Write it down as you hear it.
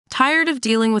Tired of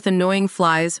dealing with annoying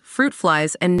flies, fruit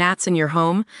flies, and gnats in your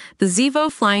home? The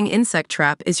Zevo Flying Insect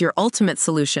Trap is your ultimate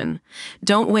solution.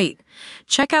 Don't wait.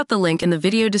 Check out the link in the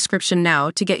video description now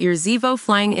to get your Zevo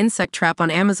Flying Insect Trap on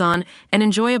Amazon and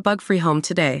enjoy a bug-free home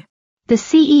today. The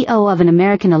CEO of an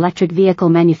American electric vehicle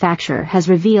manufacturer has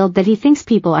revealed that he thinks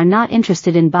people are not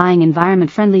interested in buying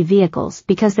environment-friendly vehicles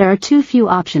because there are too few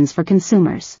options for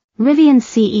consumers. Rivian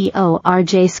CEO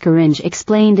RJ Scaringe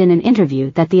explained in an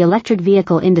interview that the electric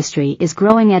vehicle industry is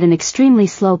growing at an extremely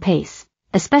slow pace,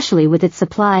 especially with its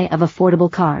supply of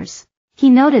affordable cars. He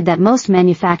noted that most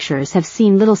manufacturers have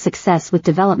seen little success with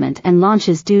development and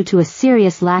launches due to a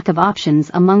serious lack of options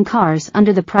among cars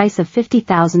under the price of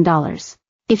 $50,000.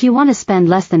 If you want to spend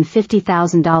less than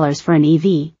 $50,000 for an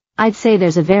EV, I'd say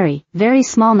there's a very, very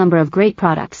small number of great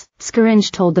products, Scaringe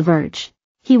told The Verge.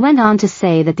 He went on to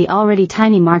say that the already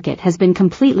tiny market has been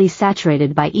completely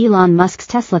saturated by Elon Musk's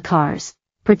Tesla cars,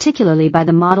 particularly by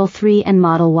the Model 3 and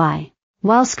Model Y.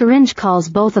 While Scaringe calls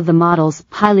both of the models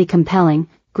highly compelling,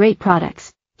 great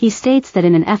products, he states that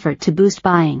in an effort to boost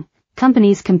buying,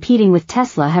 companies competing with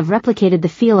Tesla have replicated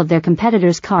the feel of their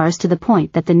competitors' cars to the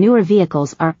point that the newer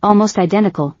vehicles are almost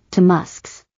identical to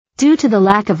Musk's. Due to the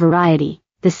lack of variety,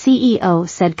 the CEO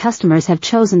said customers have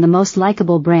chosen the most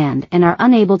likable brand and are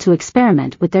unable to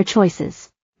experiment with their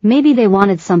choices. Maybe they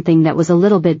wanted something that was a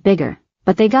little bit bigger,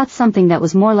 but they got something that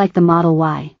was more like the Model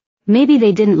Y. Maybe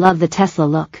they didn't love the Tesla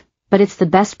look, but it's the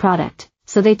best product,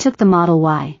 so they took the Model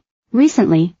Y.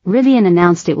 Recently, Rivian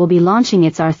announced it will be launching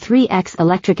its R3X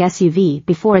electric SUV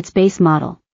before its base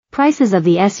model. Prices of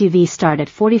the SUV start at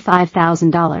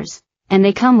 $45,000. And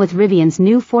they come with Rivian's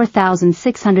new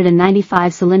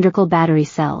 4,695 cylindrical battery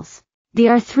cells. The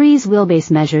R3's wheelbase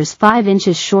measures 5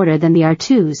 inches shorter than the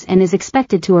R2's and is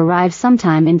expected to arrive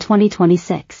sometime in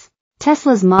 2026.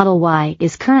 Tesla's Model Y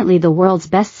is currently the world's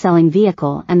best-selling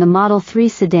vehicle, and the Model 3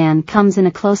 sedan comes in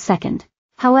a close second.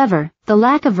 However, the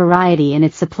lack of variety in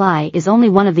its supply is only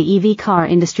one of the EV car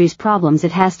industry's problems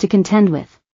it has to contend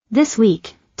with. This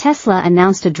week, Tesla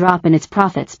announced a drop in its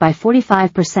profits by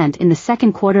 45% in the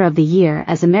second quarter of the year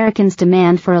as Americans'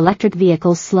 demand for electric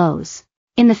vehicles slows.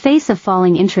 In the face of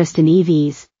falling interest in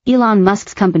EVs, Elon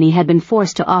Musk's company had been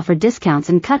forced to offer discounts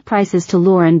and cut prices to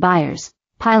lure in buyers,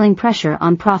 piling pressure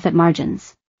on profit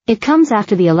margins. It comes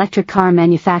after the electric car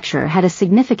manufacturer had a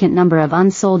significant number of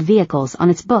unsold vehicles on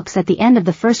its books at the end of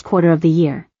the first quarter of the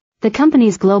year. The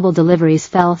company's global deliveries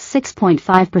fell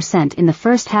 6.5% in the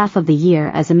first half of the year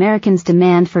as Americans'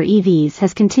 demand for EVs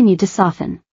has continued to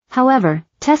soften. However,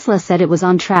 Tesla said it was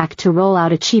on track to roll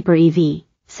out a cheaper EV,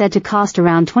 said to cost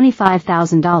around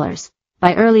 $25,000,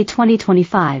 by early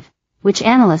 2025, which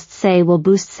analysts say will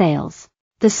boost sales.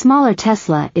 The smaller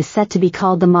Tesla is set to be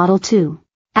called the Model 2.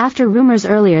 After rumors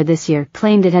earlier this year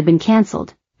claimed it had been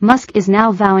cancelled, Musk is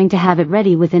now vowing to have it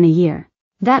ready within a year.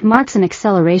 That marks an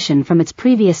acceleration from its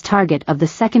previous target of the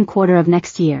second quarter of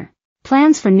next year.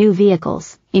 Plans for new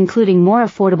vehicles, including more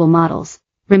affordable models,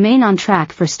 remain on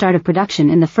track for start of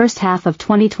production in the first half of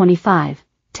 2025,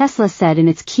 Tesla said in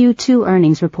its Q2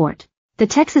 earnings report. The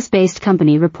Texas-based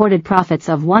company reported profits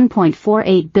of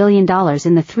 $1.48 billion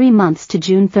in the 3 months to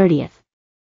June 30th.